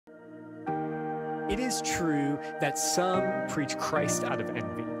It is true that some preach Christ out of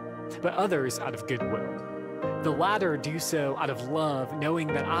envy, but others out of goodwill. The latter do so out of love, knowing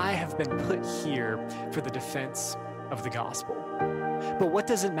that I have been put here for the defense of the gospel. But what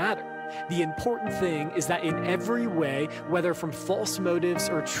does it matter? The important thing is that in every way, whether from false motives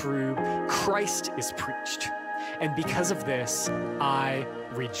or true, Christ is preached. And because of this, I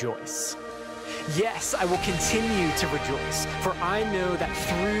rejoice. Yes, I will continue to rejoice, for I know that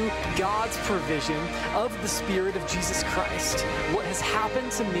through God's provision of the Spirit of Jesus Christ, what has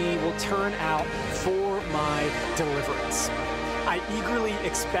happened to me will turn out for my deliverance. I eagerly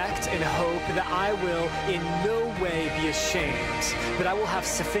expect and hope that I will in no way be ashamed, but I will have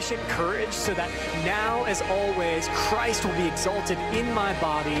sufficient courage so that now, as always, Christ will be exalted in my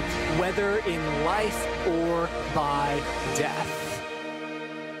body, whether in life or by death.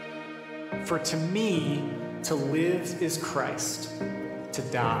 For to me, to live is Christ, to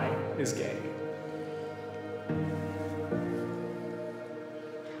die is gain.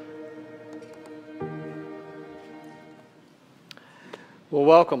 Well,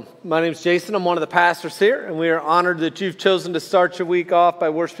 welcome. My name is Jason. I'm one of the pastors here, and we are honored that you've chosen to start your week off by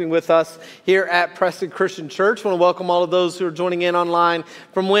worshiping with us here at Preston Christian Church. I want to welcome all of those who are joining in online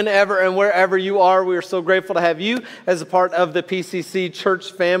from whenever and wherever you are. We are so grateful to have you as a part of the PCC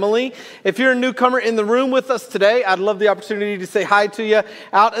church family. If you're a newcomer in the room with us today, I'd love the opportunity to say hi to you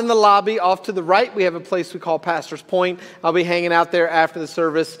out in the lobby. Off to the right, we have a place we call Pastor's Point. I'll be hanging out there after the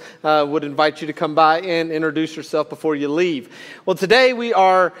service. Would invite you to come by and introduce yourself before you leave. Well, today we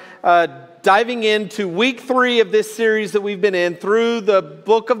are diving into week 3 of this series that we've been in through the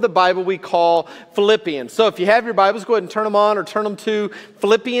book of the Bible we call Philippians. So if you have your Bibles, go ahead and turn them on or turn them to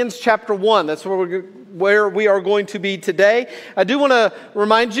Philippians chapter 1. That's where we are going to be today. I do want to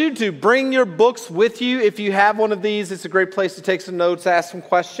remind you to bring your books with you. If you have one of these, it's a great place to take some notes, ask some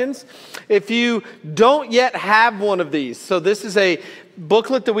questions. If you don't yet have one of these, so this is a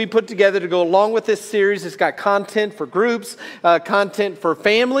booklet that we put together to go along with this series. It's got content for groups, content for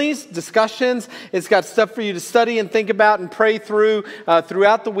families, discussions. It's got stuff for you to study and think about and pray through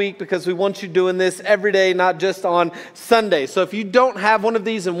throughout the week, because we want you doing this every day, not just on Sunday. So if you don't have one of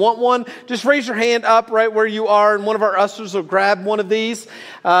these and want one, just raise your hand up right where you are, and one of our ushers will grab one of these.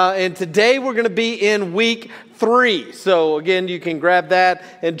 And today we're going to be in week 3. So again, you can grab that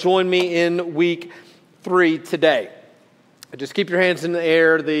and join me in week 3 today. Just keep your hands in the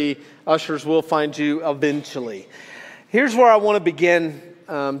air. The ushers will find you eventually. Here's where I want to begin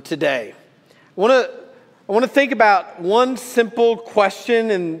today. I want to think about one simple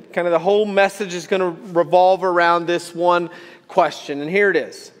question, and kind of the whole message is going to revolve around this one question. And here it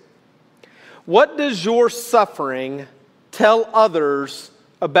is. What does your suffering tell others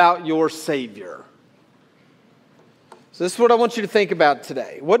about your Savior? So this is what I want you to think about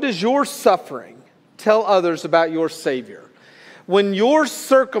today. What does your suffering tell others about your Savior? When your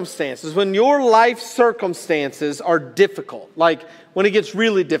circumstances, when your life circumstances are difficult, like when it gets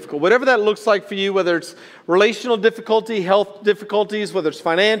really difficult, whatever that looks like for you, whether it's relational difficulty, health difficulties, whether it's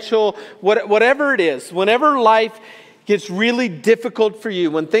financial, whatever it is, whenever life gets really difficult for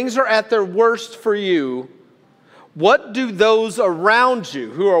you, when things are at their worst for you, what do those around you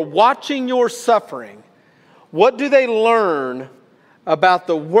who are watching your suffering, what do they learn about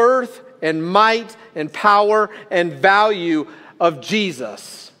the worth and might and power and value of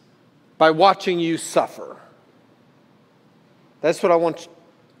Jesus by watching you suffer? That's what I want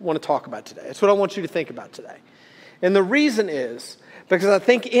to talk about today. That's what I want you to think about today. And the reason is because I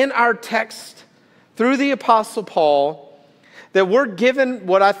think in our text through the Apostle Paul that we're given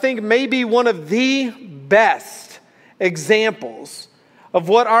what I think may be one of the best examples of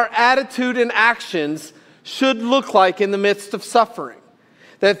what our attitude and actions should look like in the midst of suffering.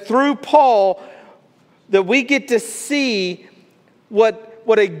 That through Paul, that we get to see what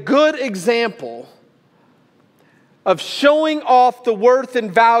a good example of showing off the worth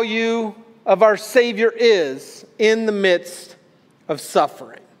and value of our Savior is in the midst of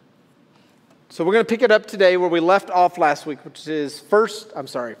suffering. So we're going to pick it up today where we left off last week, which is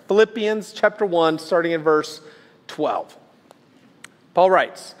Philippians chapter 1, starting in verse 12. Paul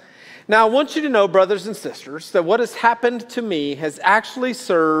writes, "Now I want you to know, brothers and sisters, that what has happened to me has actually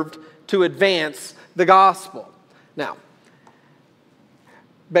served to advance the gospel." Now,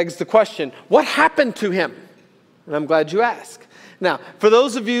 begs the question, what happened to him? And I'm glad you asked. Now, for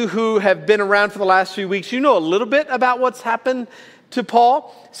those of you who have been around for the last few weeks, you know a little bit about what's happened to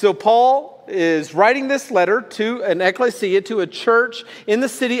Paul. So Paul is writing this letter to an ecclesia, to a church in the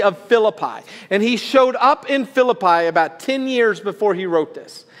city of Philippi. And he showed up in Philippi about 10 years before he wrote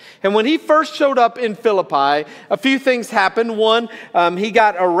this. And when he first showed up in Philippi, a few things happened. One, he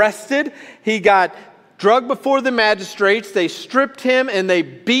got arrested. He got dragged before the magistrates. They stripped him and they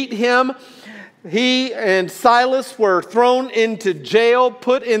beat him. He and Silas were thrown into jail,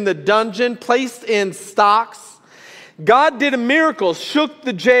 put in the dungeon, placed in stocks. God did a miracle, shook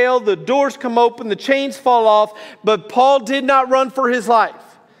the jail, the doors come open, the chains fall off, but Paul did not run for his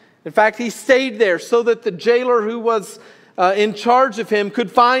life. In fact, he stayed there so that the jailer who was in charge of him could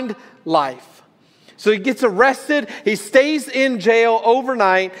find life. So he gets arrested, he stays in jail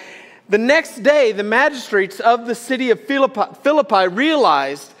overnight. The next day, the magistrates of the city of Philippi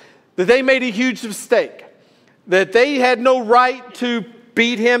realized that they made a huge mistake, that they had no right to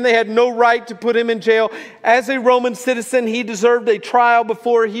beat him. They had no right to put him in jail. As a Roman citizen, he deserved a trial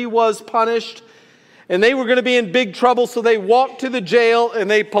before he was punished. And they were going to be in big trouble, so they walked to the jail and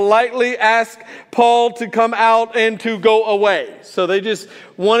they politely asked Paul to come out and to go away. So they just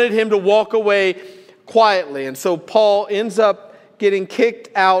wanted him to walk away quietly. And so Paul ends up getting kicked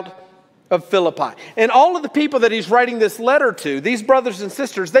out of Philippi. And all of the people that he's writing this letter to, these brothers and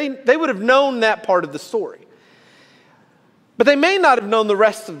sisters, they would have known that part of the story. But they may not have known the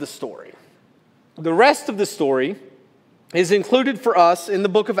rest of the story. The rest of the story is included for us in the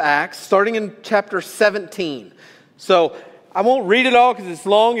book of Acts, starting in chapter 17. So I won't read it all because it's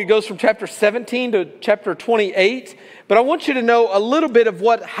long. It goes from chapter 17 to chapter 28. But I want you to know a little bit of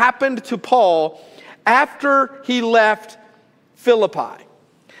what happened to Paul after he left Philippi.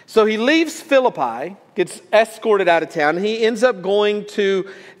 So he leaves Philippi, gets escorted out of town, and he ends up going to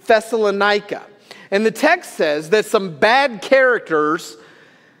Thessalonica. And the text says that some bad characters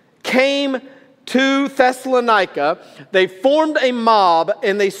came to Thessalonica. They formed a mob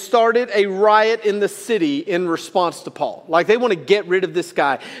and they started a riot in the city in response to Paul. Like they want to get rid of this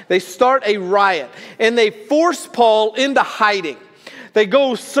guy. They start a riot and they force Paul into hiding. They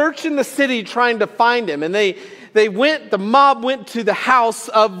go searching the city trying to find him. And the mob went to the house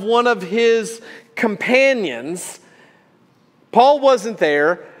of one of his companions. Paul wasn't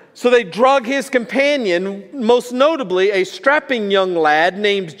there. So they drug his companion, most notably a strapping young lad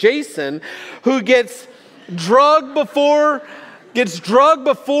named Jason, who gets drugged before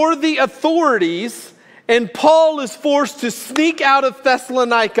the authorities, and Paul is forced to sneak out of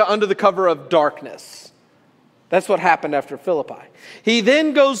Thessalonica under the cover of darkness. That's what happened after Philippi. He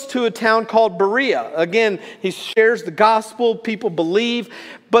then goes to a town called Berea. Again, he shares the gospel, people believe.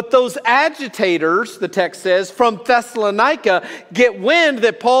 But those agitators, the text says, from Thessalonica get wind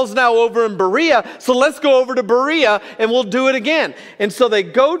that Paul's now over in Berea. So let's go over to Berea and we'll do it again. And so they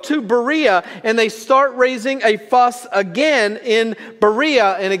go to Berea and they start raising a fuss again in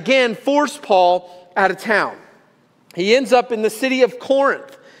Berea and again force Paul out of town. He ends up in the city of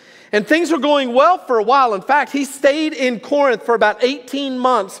Corinth. And things were going well for a while. In fact, he stayed in Corinth for about 18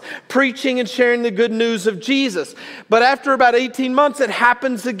 months preaching and sharing the good news of Jesus. But after about 18 months, it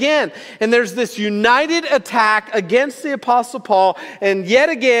happens again. And there's this united attack against the Apostle Paul. And yet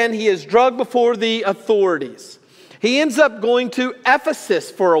again, he is drugged before the authorities. He ends up going to Ephesus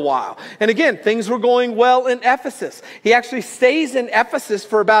for a while. And again, things were going well in Ephesus. He actually stays in Ephesus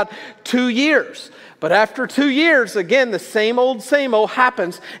for about 2 years. But after 2 years, again, the same old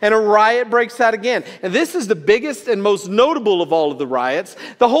happens and a riot breaks out again. And this is the biggest and most notable of all of the riots.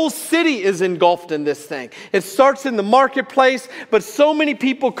 The whole city is engulfed in this thing. It starts in the marketplace, but so many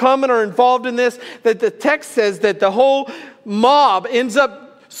people come and are involved in this that the text says that the whole mob ends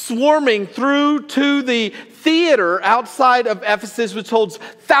up swarming through to the theater outside of Ephesus, which holds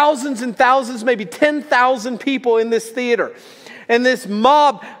thousands and thousands, maybe 10,000 people in this theater. And this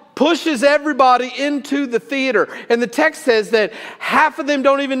mob pushes everybody into the theater. And the text says that half of them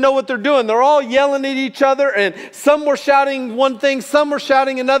don't even know what they're doing. They're all yelling at each other, and some were shouting one thing, some were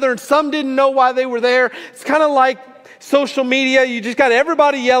shouting another, and some didn't know why they were there. It's kind of like social media. You just got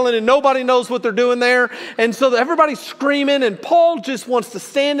everybody yelling and nobody knows what they're doing there. And so everybody's screaming, and Paul just wants to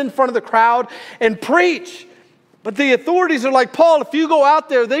stand in front of the crowd and preach. But the authorities are like, Paul, if you go out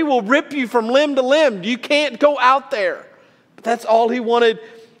there, they will rip you from limb to limb. You can't go out there. But that's all he wanted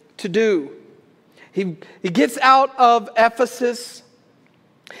to do. He gets out of Ephesus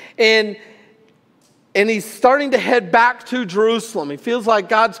and he's starting to head back to Jerusalem. He feels like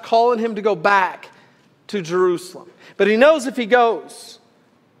God's calling him to go back to Jerusalem. But he knows if he goes,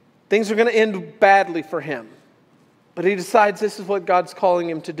 things are going to end badly for him. But he decides this is what God's calling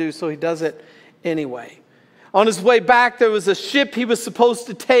him to do, so he does it anyway. On his way back, there was a ship he was supposed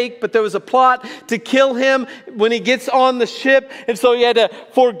to take, but there was a plot to kill him when he gets on the ship. And so he had to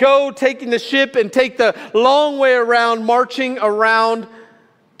forego taking the ship and take the long way around, marching around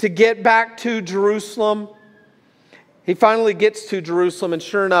to get back to Jerusalem. He finally gets to Jerusalem, and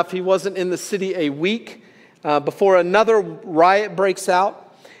sure enough, he wasn't in the city a week before another riot breaks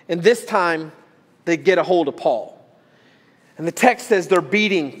out. And this time, they get a hold of Paul. And the text says they're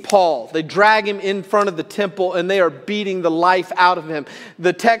beating Paul. They drag him in front of the temple, and they are beating the life out of him.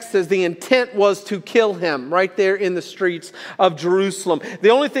 The text says the intent was to kill him right there in the streets of Jerusalem. The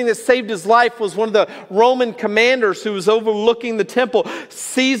only thing that saved his life was one of the Roman commanders who was overlooking the temple,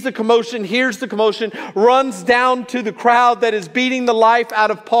 sees the commotion, hears the commotion, runs down to the crowd that is beating the life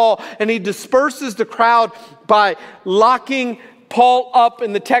out of Paul, and he disperses the crowd by locking Paul up,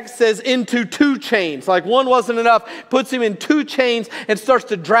 and the text says, into 2 chains. Like one wasn't enough, puts him in 2 chains and starts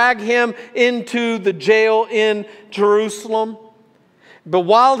to drag him into the jail in Jerusalem. But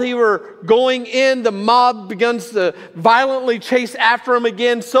while he were going in, the mob begins to violently chase after him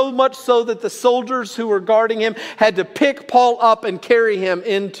again, so much so that the soldiers who were guarding him had to pick Paul up and carry him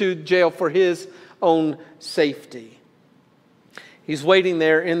into jail for his own safety. He's waiting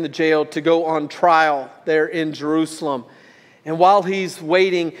there in the jail to go on trial there in Jerusalem. And while he's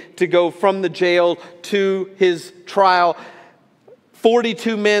waiting to go from the jail to his trial,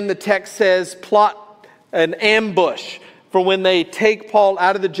 42 men, the text says, plot an ambush for when they take Paul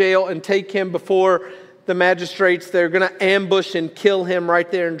out of the jail and take him before the magistrates. They're going to ambush and kill him right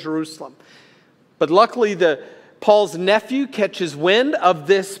there in Jerusalem. But luckily, Paul's nephew catches wind of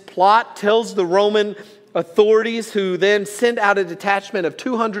this plot, tells the Roman authorities, who then send out a detachment of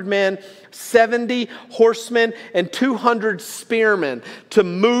 200 men, 70 horsemen, and 200 spearmen to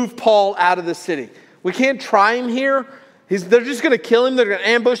move Paul out of the city. We can't try him here. They're just going to kill him. They're going to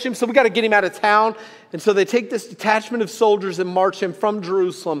ambush him. So we got to get him out of town. And so they take this detachment of soldiers and march him from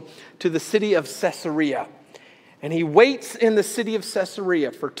Jerusalem to the city of Caesarea. And he waits in the city of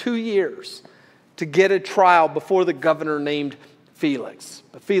Caesarea for 2 years to get a trial before the governor named Felix.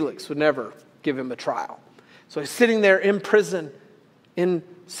 But Felix would never give him a trial. So he's sitting there in prison in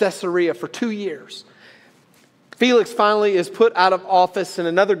Caesarea for 2 years. Felix finally is put out of office, and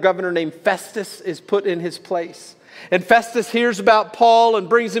another governor named Festus is put in his place. And Festus hears about Paul and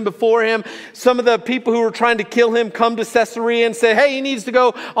brings him before him. Some of the people who were trying to kill him come to Caesarea and say, hey, he needs to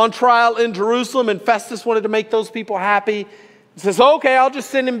go on trial in Jerusalem. And Festus wanted to make those people happy. He says, okay, I'll just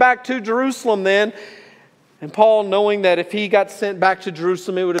send him back to Jerusalem then. And Paul, knowing that if he got sent back to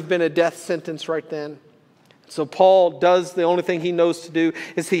Jerusalem, it would have been a death sentence right then. So Paul does the only thing he knows to do,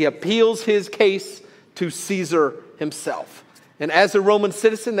 is he appeals his case to Caesar himself. And as a Roman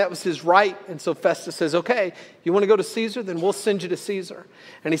citizen, that was his right. And so Festus says, okay, you want to go to Caesar? Then we'll send you to Caesar.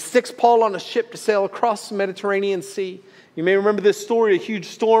 And he sticks Paul on a ship to sail across the Mediterranean Sea. You may remember this story. A huge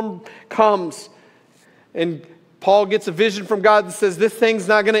storm comes, and Paul gets a vision from God that says, this thing's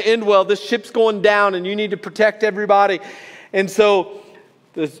not going to end well. This ship's going down, and you need to protect everybody. And so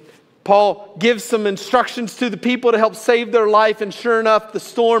Paul gives some instructions to the people to help save their life. And sure enough, the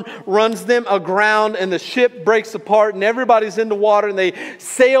storm runs them aground, and the ship breaks apart, and everybody's in the water. And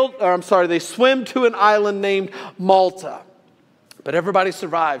they swim to an island named Malta. But everybody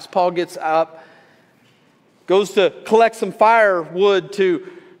survives. Paul gets up, goes to collect some firewood to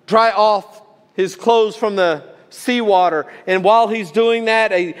dry off his clothes from the seawater. And while he's doing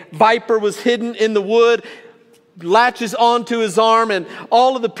that, a viper was hidden in the wood, latches onto his arm, and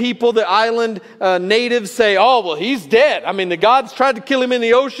all of the people, the island natives, say, oh, well, he's dead. I mean, the gods tried to kill him in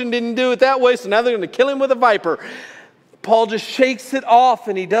the ocean, didn't do it that way, so now they're going to kill him with a viper. Paul just shakes it off,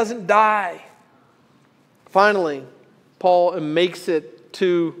 and he doesn't die. Finally, Paul makes it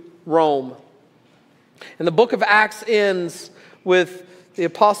to Rome. And the book of Acts ends with the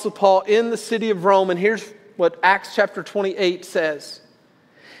Apostle Paul in the city of Rome, and here's what Acts chapter 28 says.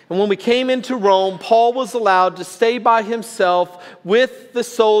 And when we came into Rome, Paul was allowed to stay by himself with the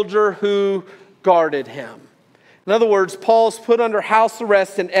soldier who guarded him. In other words, Paul's put under house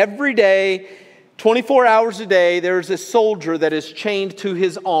arrest, and every day, 24 hours a day, there's a soldier that is chained to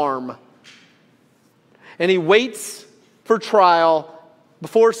his arm. And he waits for trial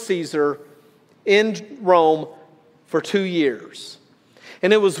before Caesar in Rome for 2 years.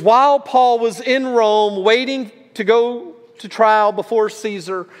 And it was while Paul was in Rome waiting to go to trial before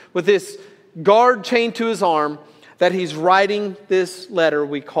Caesar with this guard chained to his arm that he's writing this letter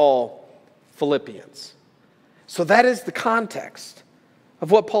we call Philippians. So that is the context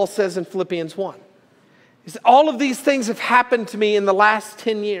of what Paul says in Philippians 1. He says, all of these things have happened to me in the last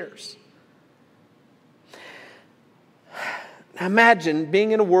 10 years. Now imagine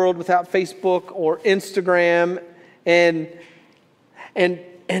being in a world without Facebook or Instagram, and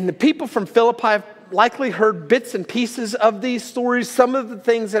the people from Philippi have likely heard bits and pieces of these stories, some of the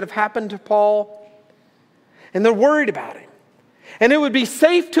things that have happened to Paul, and they're worried about him. And it would be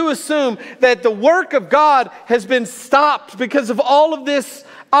safe to assume that the work of God has been stopped because of all of this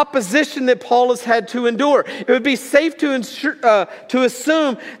opposition that Paul has had to endure. It would be safe to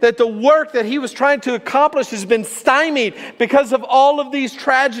assume that the work that he was trying to accomplish has been stymied because of all of these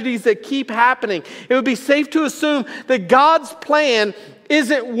tragedies that keep happening. It would be safe to assume that God's plan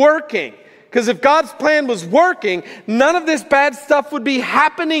isn't working. Because if God's plan was working, none of this bad stuff would be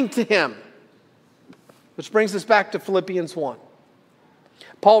happening to him. Which brings us back to Philippians 1.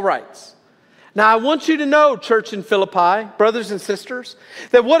 Paul writes, "Now I want you to know, church in Philippi, brothers and sisters,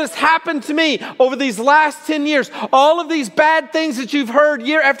 that what has happened to me over these last 10 years, all of these bad things that you've heard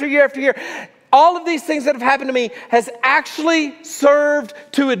year after year after year, all of these things that have happened to me has actually served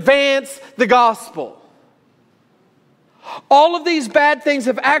to advance the gospel." All of these bad things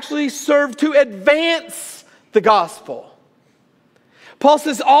have actually served to advance the gospel. Paul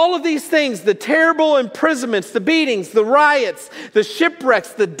says all of these things, the terrible imprisonments, the beatings, the riots, the shipwrecks,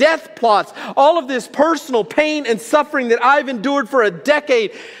 the death plots, all of this personal pain and suffering that I've endured for a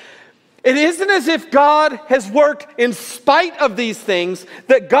decade, it isn't as if God has worked in spite of these things.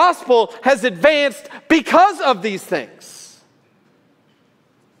 The gospel has advanced because of these things.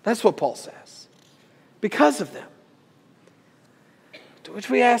 That's what Paul says. Because of them. To which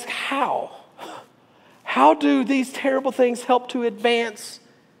we ask, how? How do these terrible things help to advance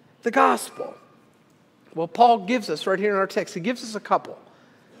the gospel? Well, Paul gives us right here in our text, he gives us a couple.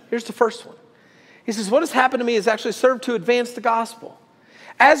 Here's the first one. He says, what has happened to me has actually served to advance the gospel.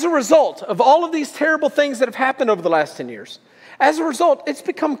 As a result of all of these terrible things that have happened over the last 10 years, as a result, it's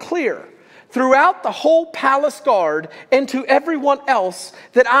become clear throughout the whole palace guard and to everyone else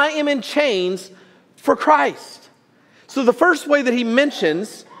that I am in chains for Christ. So the first way that he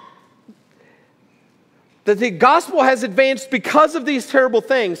mentions that the gospel has advanced because of these terrible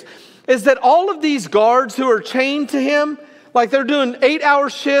things is that all of these guards who are chained to him, like they're doing 8-hour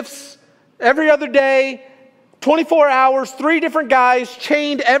shifts every other day, 24 hours, 3 different guys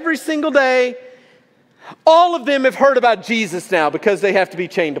chained every single day, all of them have heard about Jesus now because they have to be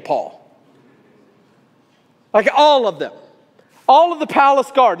chained to Paul. Like all of them. All of the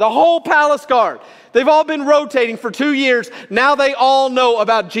palace guard, the whole palace guard. They've all been rotating for 2 years. Now they all know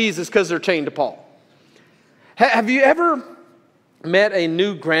about Jesus because they're chained to Paul. Have you ever met a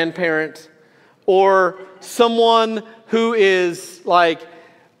new grandparent or someone who is like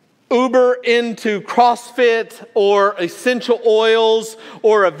uber into CrossFit or essential oils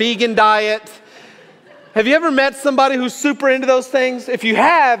or a vegan diet? Have you ever met somebody who's super into those things? If you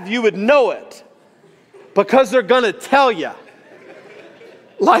have, you would know it because they're going to tell you.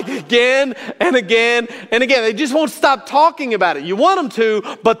 Like again and again and again. They just won't stop talking about it. You want them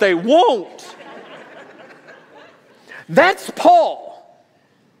to, but they won't. That's Paul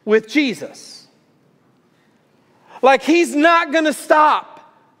with Jesus. Like he's not going to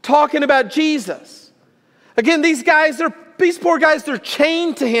stop talking about Jesus. Again, these poor guys, they're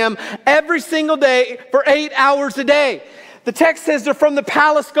chained to him every single day for 8 hours a day. The text says they're from the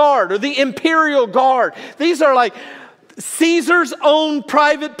palace guard or the imperial guard. These are like Caesar's own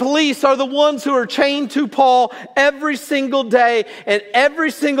private police are the ones who are chained to Paul every single day. And every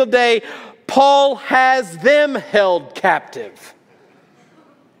single day, Paul has them held captive.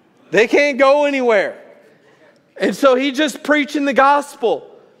 They can't go anywhere. And so he's just preaching the gospel.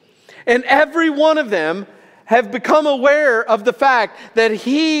 And every one of them have become aware of the fact that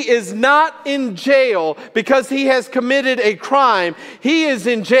he is not in jail because he has committed a crime. He is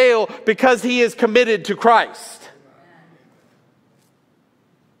in jail because he is committed to Christ.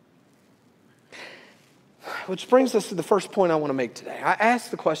 Which brings us to the first point I want to make today. I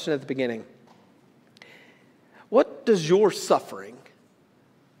asked the question at the beginning. What does your suffering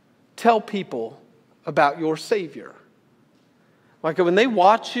tell people about your Savior? Like when they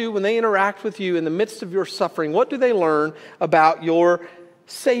watch you, when they interact with you in the midst of your suffering, what do they learn about your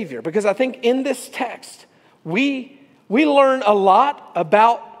Savior? Because I think in this text, we learn a lot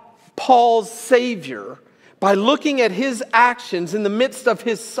about Paul's Savior by looking at his actions in the midst of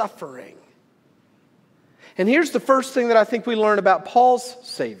his suffering. And here's the first thing that I think we learn about Paul's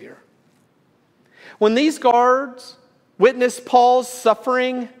Savior. When these guards witness Paul's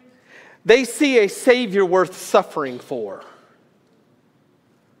suffering, they see a Savior worth suffering for.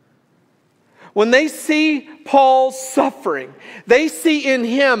 When they see Paul's suffering, they see in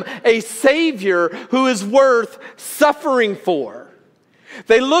him a Savior who is worth suffering for.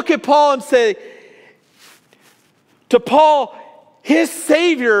 They look at Paul and say, to Paul, his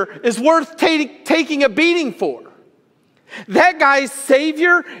Savior is worth taking a beating for. That guy's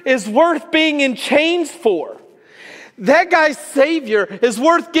Savior is worth being in chains for. That guy's Savior is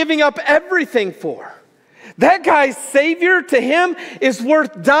worth giving up everything for. That guy's Savior, to him, is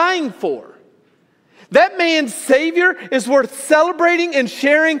worth dying for. That man's Savior is worth celebrating and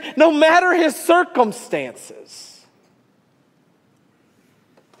sharing no matter his circumstances.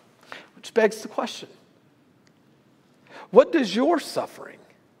 Which begs the question, what does your suffering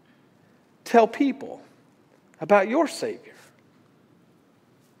tell people about your Savior?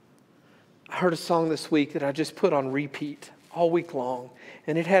 I heard a song this week that I just put on repeat all week long,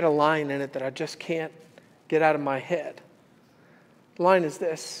 and it had a line in it that I just can't get out of my head. The line is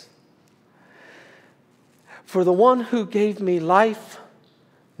this: for the one who gave me life,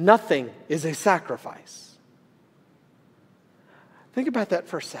 nothing is a sacrifice. Think about that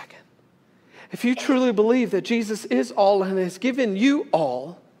for a second. If you truly believe that Jesus is all and has given you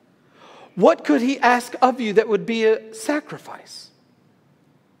all, what could he ask of you that would be a sacrifice?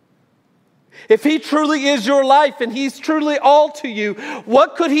 If he truly is your life and he's truly all to you,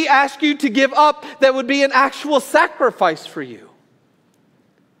 what could he ask you to give up that would be an actual sacrifice for you?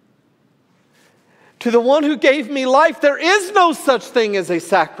 To the one who gave me life, there is no such thing as a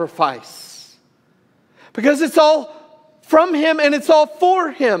sacrifice, because it's all from him and it's all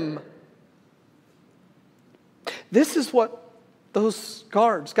for him. This is what those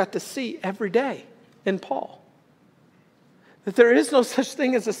guards got to see every day in Paul. That there is no such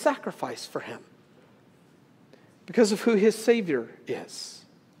thing as a sacrifice for him because of who his Savior is.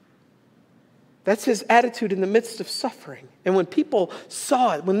 That's his attitude in the midst of suffering. And when people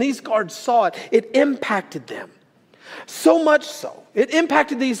saw it, when these guards saw it, it impacted them. So much so. It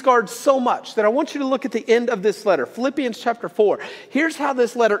impacted these guards so much that I want you to look at the end of this letter. Philippians chapter 4. Here's how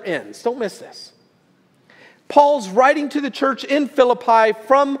this letter ends. Don't miss this. Paul's writing to the church in Philippi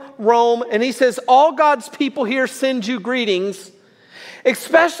from Rome, and he says, all God's people here send you greetings,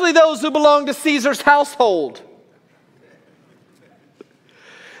 especially those who belong to Caesar's household.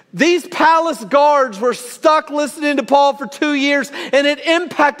 These palace guards were stuck listening to Paul for 2 years, and it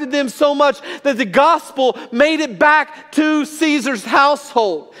impacted them so much that the gospel made it back to Caesar's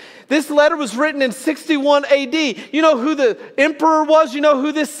household. This letter was written in 61 AD. You know who the emperor was? You know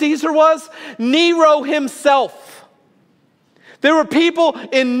who this Caesar was? Nero himself. There were people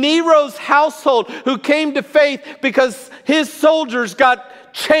in Nero's household who came to faith because his soldiers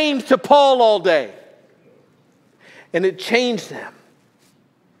got chained to Paul all day. And it changed them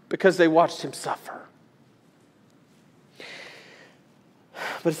because they watched him suffer.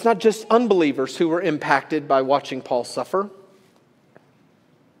 But it's not just unbelievers who were impacted by watching Paul suffer.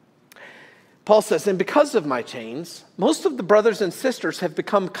 Paul says, and because of my chains, most of the brothers and sisters have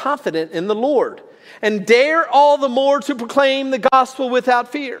become confident in the Lord and dare all the more to proclaim the gospel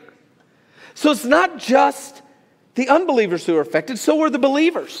without fear. So it's not just the unbelievers who are affected, so are the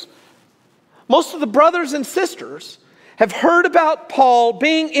believers. Most of the brothers and sisters have heard about Paul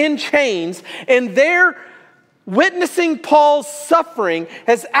being in chains, and their witnessing Paul's suffering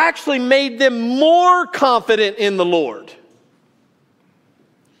has actually made them more confident in the Lord.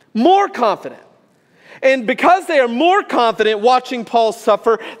 More confident. And because they are more confident watching Paul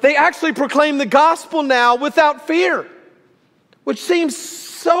suffer, they actually proclaim the gospel now without fear, which seems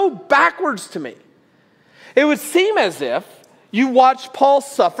so backwards to me. It would seem as if you watch Paul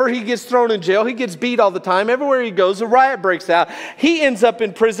suffer. He gets thrown in jail. He gets beat all the time. Everywhere he goes, a riot breaks out. He ends up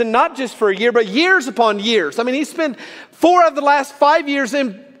in prison, not just for a year, but years upon years. I mean, he spent 4 of the last 5 years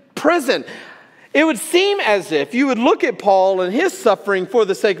in prison. It would seem as if you would look at Paul and his suffering for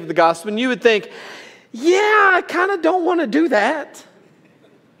the sake of the gospel, and you would think, yeah, I kind of don't want to do that.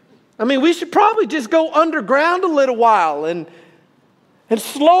 I mean, we should probably just go underground a little while and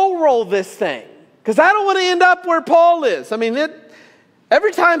slow roll this thing, because I don't want to end up where Paul is. I mean,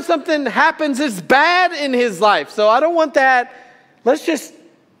 every time something happens, it's bad in his life, so I don't want that. Let's just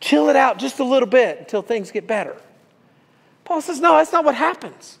chill it out just a little bit until things get better. Paul says, no, that's not what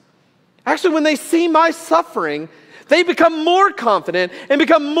happens. Actually, when they see my suffering, they become more confident and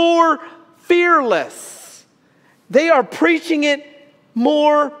become more fearless. They are preaching it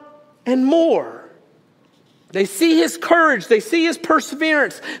more and more. They see his courage. They see his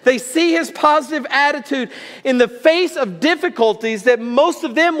perseverance. They see his positive attitude in the face of difficulties that most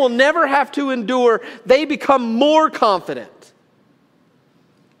of them will never have to endure. They become more confident.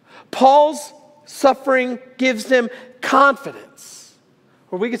 Paul's suffering gives them confidence.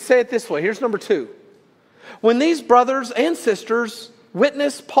 Or we could say it this way. Here's number 2. When these brothers and sisters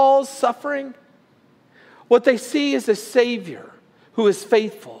witness Paul's suffering, what they see is a Savior who is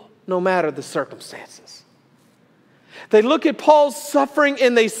faithful no matter the circumstances. They look at Paul's suffering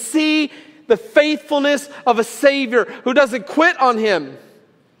and they see the faithfulness of a Savior who doesn't quit on him,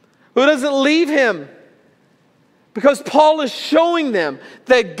 who doesn't leave him, Because Paul is showing them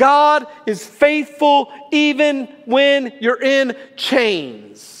that God is faithful even when you're in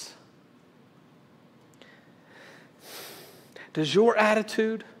chains. Does your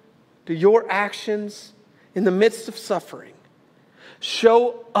attitude, do your actions in the midst of suffering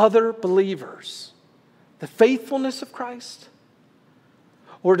show other believers the faithfulness of Christ?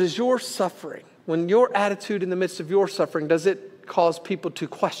 Or does your suffering, when your attitude in the midst of your suffering, does it cause people to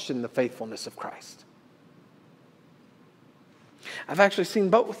question the faithfulness of Christ? I've actually seen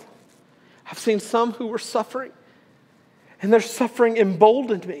both. I've seen some who were suffering, and their suffering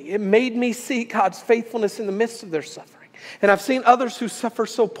emboldened me. It made me see God's faithfulness in the midst of their suffering. And I've seen others who suffer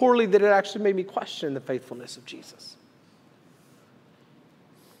so poorly that it actually made me question the faithfulness of Jesus.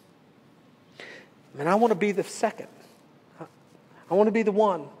 And I want to be the second. I want to be the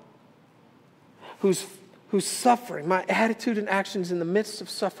one who's suffering. My attitude and actions in the midst of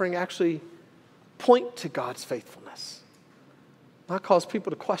suffering actually point to God's faithfulness, not cause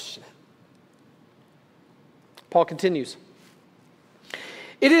people to question it. Paul continues.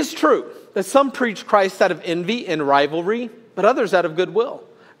 It is true that some preach Christ out of envy and rivalry, but others out of goodwill.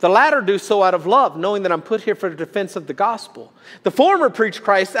 The latter do so out of love, knowing that I'm put here for the defense of the gospel. The former preach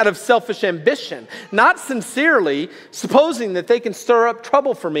Christ out of selfish ambition, not sincerely, supposing that they can stir up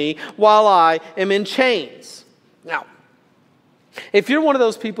trouble for me while I am in chains. Now, if you're one of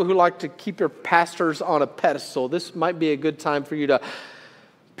those people who like to keep your pastors on a pedestal, this might be a good time for you to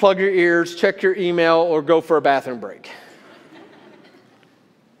plug your ears, check your email, or go for a bathroom break.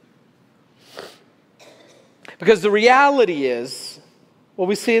 Because the reality is, what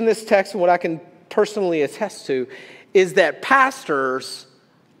we see in this text and what I can personally attest to is that pastors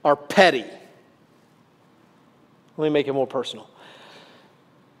are petty. Let me make it more personal.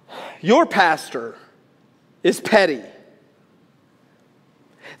 Your pastor is petty.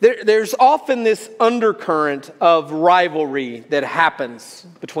 There's often this undercurrent of rivalry that happens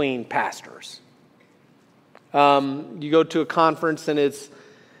between pastors. You go to a conference and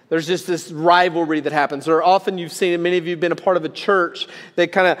there's just this rivalry that happens. Or often you've seen it, many of you have been a part of a church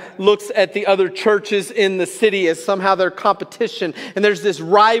that kind of looks at the other churches in the city as somehow their competition. And there's this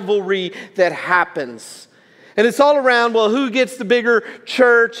rivalry that happens. And it's all around, well, who gets the bigger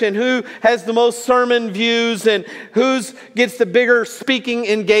church and who has the most sermon views and who gets the bigger speaking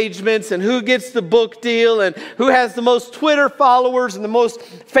engagements and who gets the book deal and who has the most Twitter followers and the most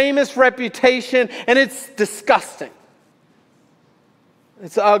famous reputation. And it's disgusting.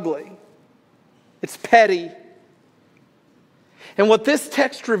 It's ugly. It's petty. And what this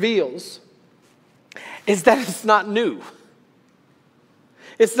text reveals is that it's not new.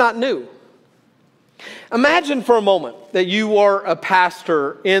 It's not new. Imagine for a moment that you are a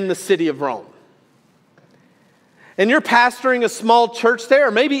pastor in the city of Rome. And you're pastoring a small church there,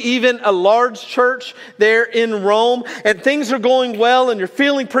 or maybe even a large church there in Rome, and things are going well and you're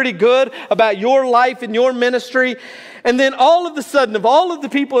feeling pretty good about your life and your ministry. And then all of a sudden, of all of the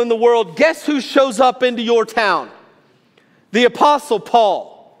people in the world, guess who shows up into your town? The Apostle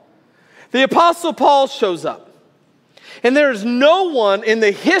Paul. The Apostle Paul shows up. And there is no one in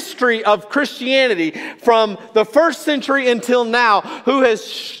the history of Christianity from the first century until now who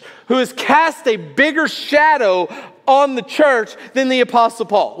has cast a bigger shadow on the church than the Apostle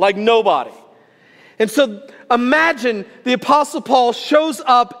Paul. Like nobody. And so imagine the Apostle Paul shows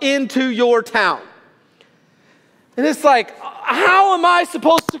up into your town. And it's like, how am I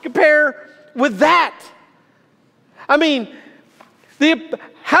supposed to compare with that? I mean,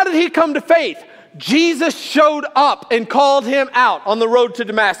 how did he come to faith? Jesus showed up and called him out on the road to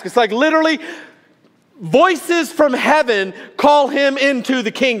Damascus. Like literally, voices from heaven call him into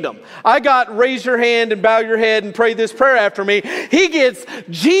the kingdom. I got raise your hand and bow your head and pray this prayer after me. He gets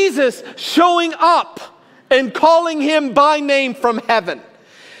Jesus showing up and calling him by name from heaven.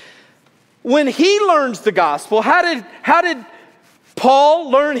 When he learns the gospel, how did Paul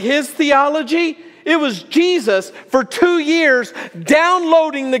learn his theology? It was Jesus for 2 years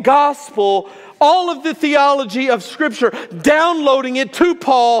downloading the gospel, all of the theology of Scripture, downloading it to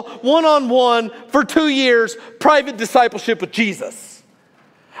Paul one-on-one for 2 years, private discipleship with Jesus.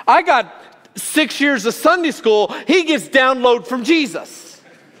 I got 6 years of Sunday school. He gets download from Jesus.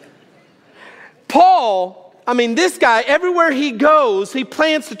 Paul, I mean, this guy, everywhere he goes, he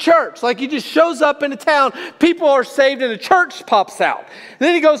plants a church. Like he just shows up in a town, people are saved, and a church pops out. And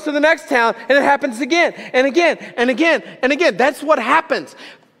then he goes to the next town, and it happens again, and again, and again, and again. That's what happens.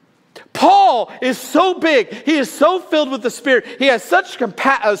 Paul is so big. He is so filled with the Spirit. He has such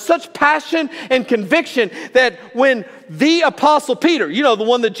passion and conviction that when the Apostle Peter, you know, the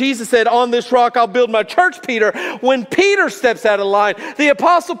one that Jesus said, on this rock I'll build my church, Peter. When Peter steps out of line, the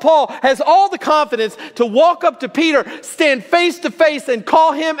Apostle Paul has all the confidence to walk up to Peter, stand face to face, and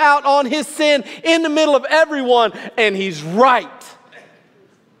call him out on his sin in the middle of everyone, and he's right.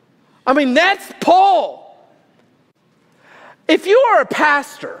 I mean, that's Paul. If you are a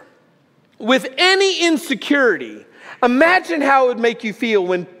pastor with any insecurity, imagine how it would make you feel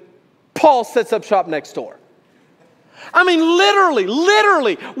when Paul sets up shop next door. I mean,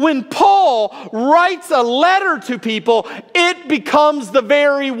 literally, when Paul writes a letter to people, it becomes the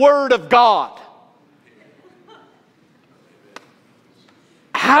very word of God.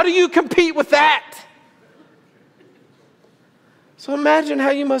 How do you compete with that? So imagine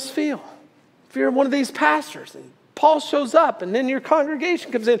how you must feel if you're one of these pastors and Paul shows up and then your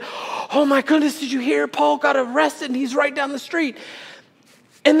congregation comes in. Oh my goodness, did you hear? Paul got arrested and he's right down the street.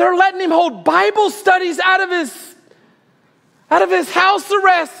 And they're letting him hold Bible studies out of his house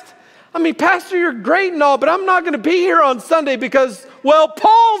arrest. I mean, Pastor, you're great and all, but I'm not going to be here on Sunday because, well,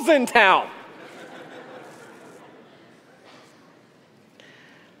 Paul's in town.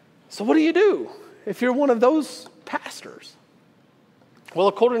 So what do you do if you're one of those pastors? Well,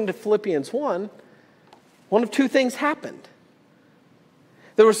 according to Philippians 1, one of two things happened.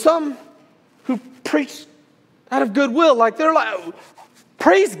 There were some who preached out of goodwill, like they're like,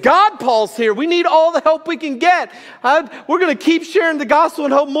 praise God, Paul's here. We need all the help we can get. We're going to keep sharing the gospel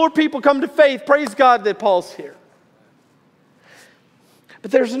and hope more people come to faith. Praise God that Paul's here.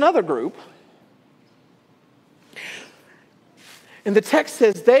 But there's another group. And the text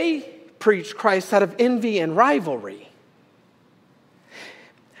says they preached Christ out of envy and rivalry.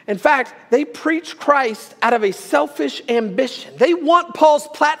 In fact, they preach Christ out of a selfish ambition. They want Paul's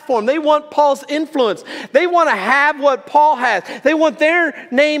platform. They want Paul's influence. They want to have what Paul has. They want their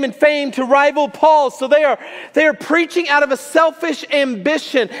name and fame to rival Paul's. So they are preaching out of a selfish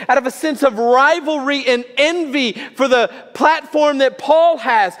ambition, out of a sense of rivalry and envy for the platform that Paul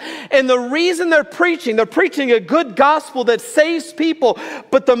has. And the reason they're preaching a good gospel that saves people,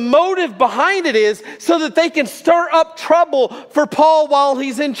 but the motive behind it is so that they can stir up trouble for Paul while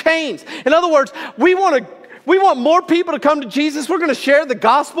he's in chains. In other words, we want more people to come to Jesus. We're going to share the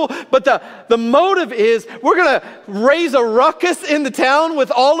gospel, but the motive is we're going to raise a ruckus in the town with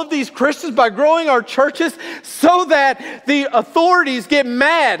all of these Christians by growing our churches so that the authorities get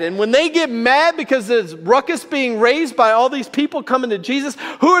mad. And when they get mad because there's ruckus being raised by all these people coming to Jesus,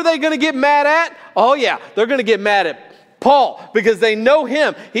 who are they going to get mad at? Oh yeah, they're going to get mad at Paul, because they know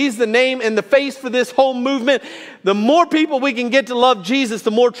him. He's the name and the face for this whole movement. The more people we can get to love Jesus, the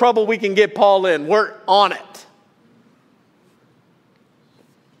more trouble we can get Paul in. We're on it.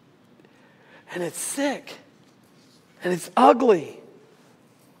 And it's sick. And it's ugly.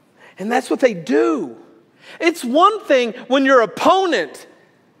 And that's what they do. It's one thing when your opponent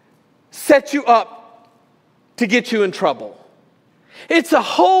sets you up to get you in trouble. It's a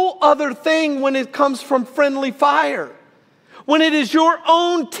whole other thing when it comes from friendly fire. When it is your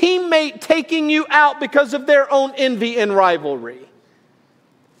own teammate taking you out because of their own envy and rivalry.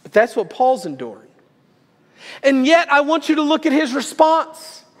 But that's what Paul's enduring. And yet, I want you to look at his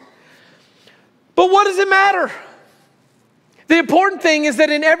response. But what does it matter? The important thing is that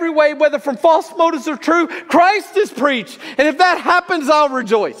in every way, whether from false motives or true, Christ is preached. And if that happens, I'll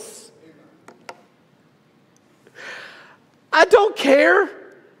rejoice. I don't care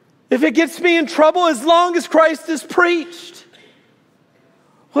if it gets me in trouble as long as Christ is preached.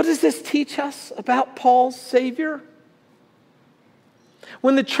 What does this teach us about Paul's Savior?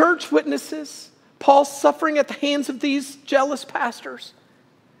 When the church witnesses Paul's suffering at the hands of these jealous pastors,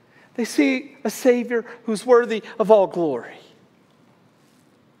 they see a Savior who's worthy of all glory.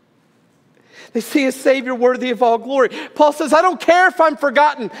 They see a Savior worthy of all glory. Paul says, I don't care if I'm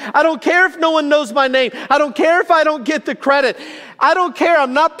forgotten. I don't care if no one knows my name. I don't care if I don't get the credit. I don't care.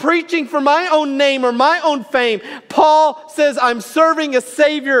 I'm not preaching for my own name or my own fame. Paul says, I'm serving a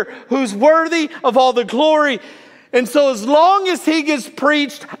Savior who's worthy of all the glory. And so as long as he gets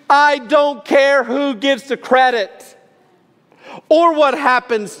preached, I don't care who gets the credit or what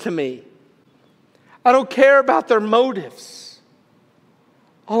happens to me. I don't care about their motives.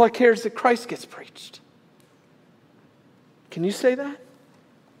 All I care is that Christ gets preached. Can you say that?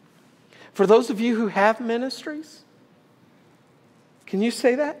 For those of you who have ministries, can you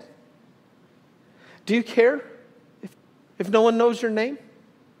say that? Do you care if no one knows your name?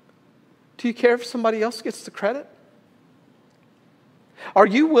 Do you care if somebody else gets the credit? Are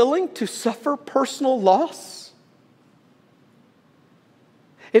you willing to suffer personal loss?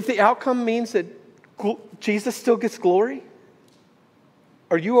 if the outcome means that Jesus still gets glory,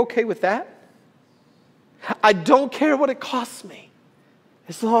 are you okay with that? I don't care what it costs me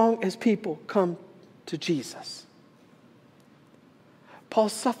as long as people come to Jesus.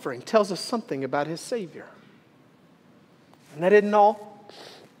 Paul's suffering tells us something about his Savior. And that isn't all.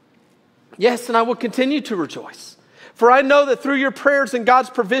 Yes, and I will continue to rejoice. For I know that through your prayers and God's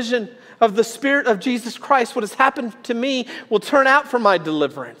provision of the Spirit of Jesus Christ, what has happened to me will turn out for my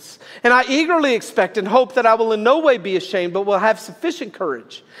deliverance. And I eagerly expect and hope that I will in no way be ashamed, but will have sufficient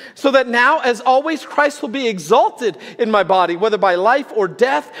courage, so that now, as always, Christ will be exalted in my body, whether by life or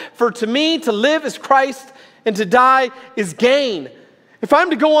death. For to me, to live is Christ, and to die is gain. If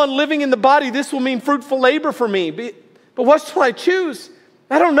I'm to go on living in the body, this will mean fruitful labor for me. But what shall I choose?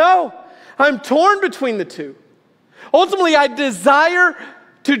 I don't know. I'm torn between the two. Ultimately, I desire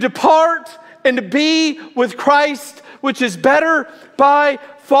to depart and to be with Christ, which is better by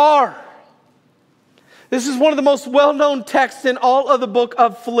far. This is one of the most well-known texts in all of the book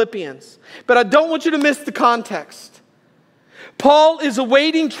of Philippians. But I don't want you to miss the context. Paul is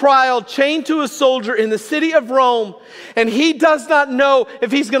awaiting trial, chained to a soldier in the city of Rome, and he does not know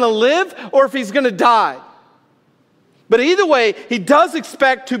if he's going to live or if he's going to die. But either way, he does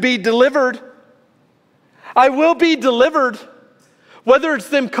expect to be delivered. I will be delivered. Whether it's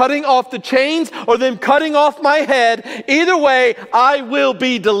them cutting off the chains or them cutting off my head, either way, I will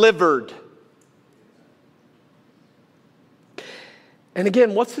be delivered. And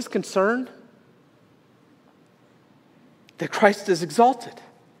again, what's his concern? That Christ is exalted,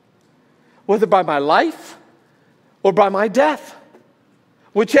 whether by my life or by my death.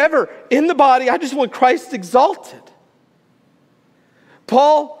 Whichever, in the body, I just want Christ exalted.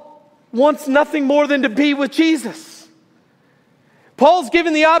 Paul wants nothing more than to be with Jesus. Paul's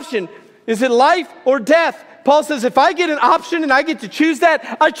given the option, is it life or death? Paul says, if I get an option and I get to choose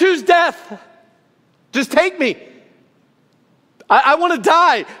that, I choose death. Just take me. I want to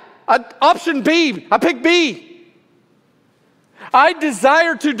die. Option B, I pick B. I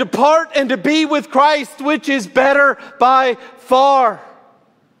desire to depart and to be with Christ, which is better by far.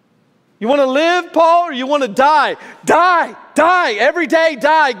 You want to live, Paul, or you want to die? Die, die, every day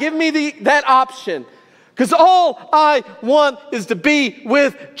die. Give me that option. Because all I want is to be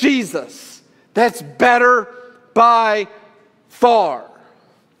with Jesus. That's better by far.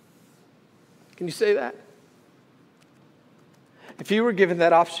 Can you say that? If you were given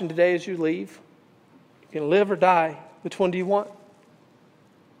that option today as you leave, you can live or die. Which one do you want?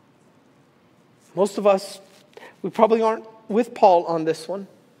 Most of us, we probably aren't with Paul on this one.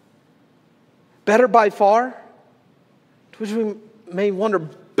 Better by far? Which we may wonder,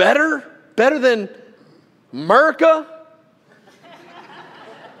 better? Better than America?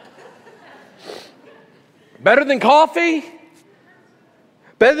 Better than coffee?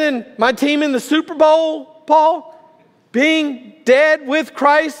 Better than my team in the Super Bowl, Paul? Being dead with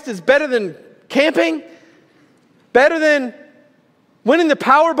Christ is better than camping? Better than winning the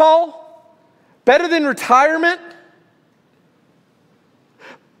Powerball? Better than retirement?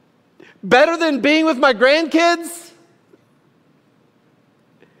 Better than being with my grandkids?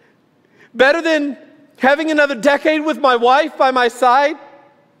 Better than having another decade with my wife by my side?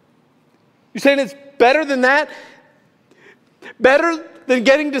 You're saying it's better than that? Better than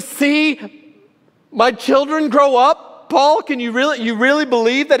getting to see my children grow up? Paul, you really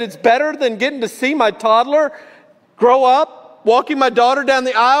believe that it's better than getting to see my toddler grow up, walking my daughter down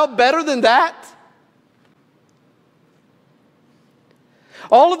the aisle? Better than that?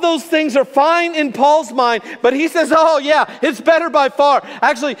 All of those things are fine in Paul's mind, but he says, oh yeah, it's better by far.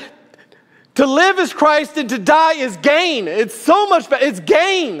 Actually, to live is Christ and to die is gain. It's so much better. It's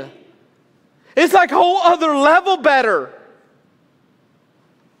gain. It's like a whole other level better.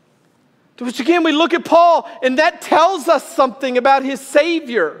 To which again, we look at Paul, and that tells us something about his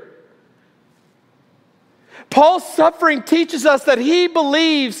Savior. Paul's suffering teaches us that he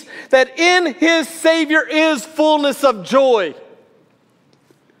believes that in his Savior is fullness of joy.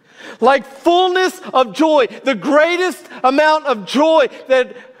 Like fullness of joy, the greatest amount of joy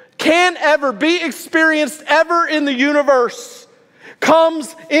that can ever be experienced ever in the universe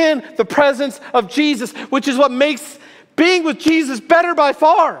comes in the presence of Jesus, which is what makes being with Jesus better by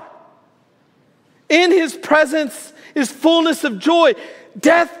far. In his presence is fullness of joy.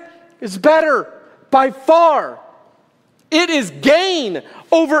 Death is better by far. It is gain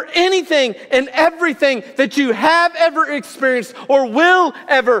over anything and everything that you have ever experienced or will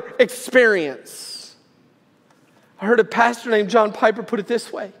ever experience. I heard a pastor named John Piper put it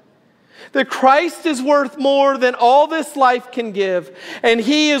this way: that Christ is worth more than all this life can give, and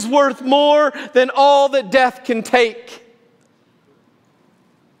he is worth more than all that death can take.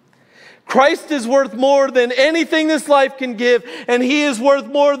 Christ is worth more than anything this life can give, and He is worth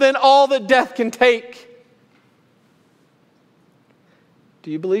more than all that death can take. Do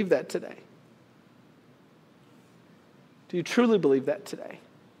you believe that today? Do you truly believe that today?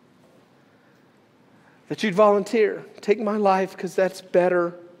 That you'd volunteer, take my life because that's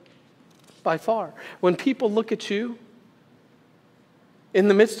better by far. When people look at you in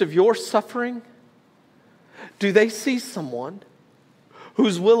the midst of your suffering, do they see someone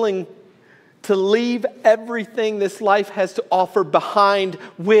who's willing to leave everything this life has to offer behind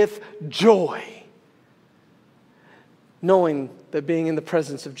with joy, knowing that being in the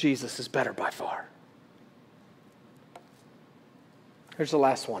presence of Jesus is better by far? Here's the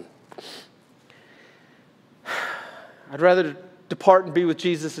last one. I'd rather depart and be with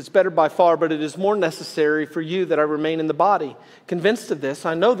Jesus. It's better by far, but it is more necessary for you that I remain in the body. Convinced of this,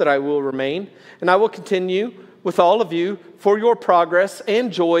 I know that I will remain, and I will continue with all of you for your progress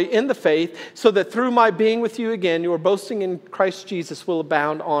and joy in the faith, so that through my being with you again, your boasting in Christ Jesus will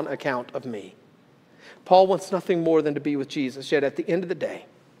abound on account of me. Paul wants nothing more than to be with Jesus, yet at the end of the day,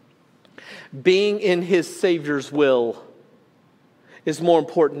 being in his Savior's will is more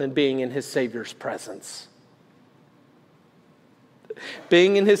important than being in his Savior's presence.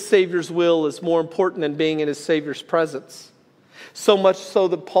 Being in his Savior's will is more important than being in his Savior's presence. So much so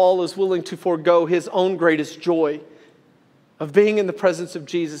that Paul is willing to forego his own greatest joy of being in the presence of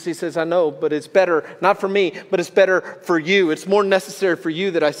Jesus. He says, I know, but it's better, not for me, but it's better for you. It's more necessary for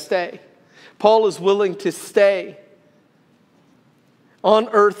you that I stay. Paul is willing to stay on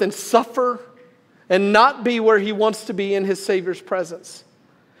earth and suffer and not be where he wants to be in his Savior's presence.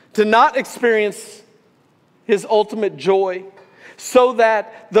 To not experience his ultimate joy, so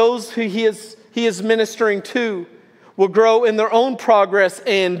that those who he is ministering to will grow in their own progress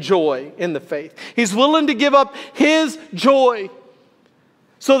and joy in the faith. He's willing to give up his joy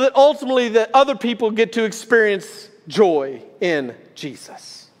so that ultimately that other people get to experience joy in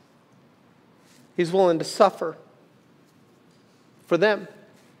Jesus. He's willing to suffer for them,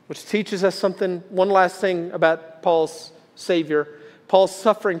 which teaches us something. One last thing about Paul's Savior. Paul's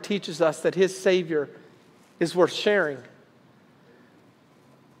suffering teaches us that his Savior is worth sharing.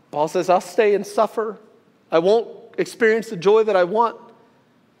 Paul says, I'll stay and suffer. I won't experience the joy that I want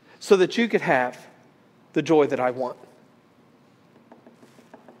so that you could have the joy that I want.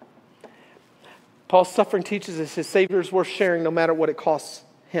 Paul's suffering teaches us his Savior is worth sharing no matter what it costs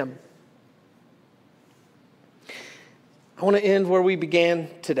him. I want to end where we began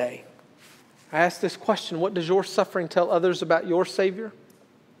today. I asked this question: what does your suffering tell others about your Savior?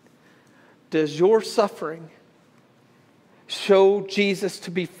 Does your suffering show Jesus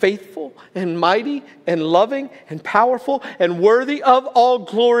to be faithful and mighty and loving and powerful and worthy of all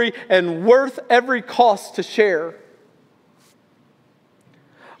glory and worth every cost to share?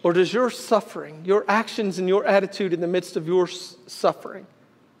 Or does your suffering, your actions and your attitude in the midst of your suffering,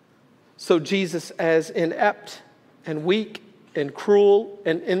 show Jesus as inept and weak and cruel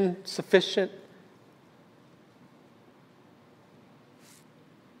and insufficient?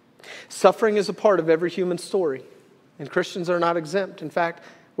 Suffering is a part of every human story. And Christians are not exempt. In fact,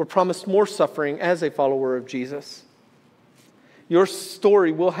 we're promised more suffering as a follower of Jesus. Your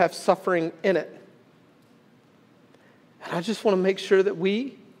story will have suffering in it. And I just want to make sure that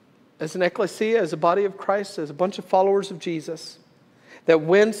we, as an ecclesia, as a body of Christ, as a bunch of followers of Jesus, that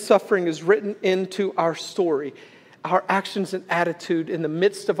when suffering is written into our story, our actions and attitude in the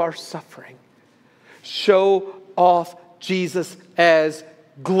midst of our suffering show off Jesus as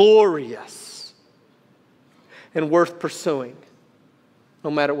glorious and worth pursuing, no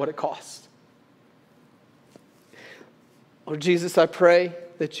matter what it costs. Lord Jesus, I pray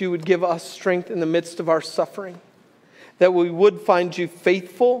that you would give us strength in the midst of our suffering, that we would find you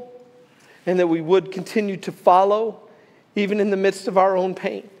faithful, and that we would continue to follow even in the midst of our own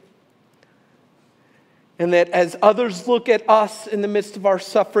pain. And that as others look at us in the midst of our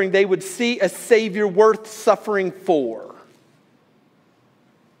suffering, they would see a Savior worth suffering for.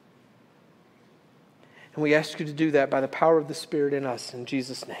 And we ask you to do that by the power of the Spirit in us. In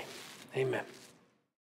Jesus' name, amen.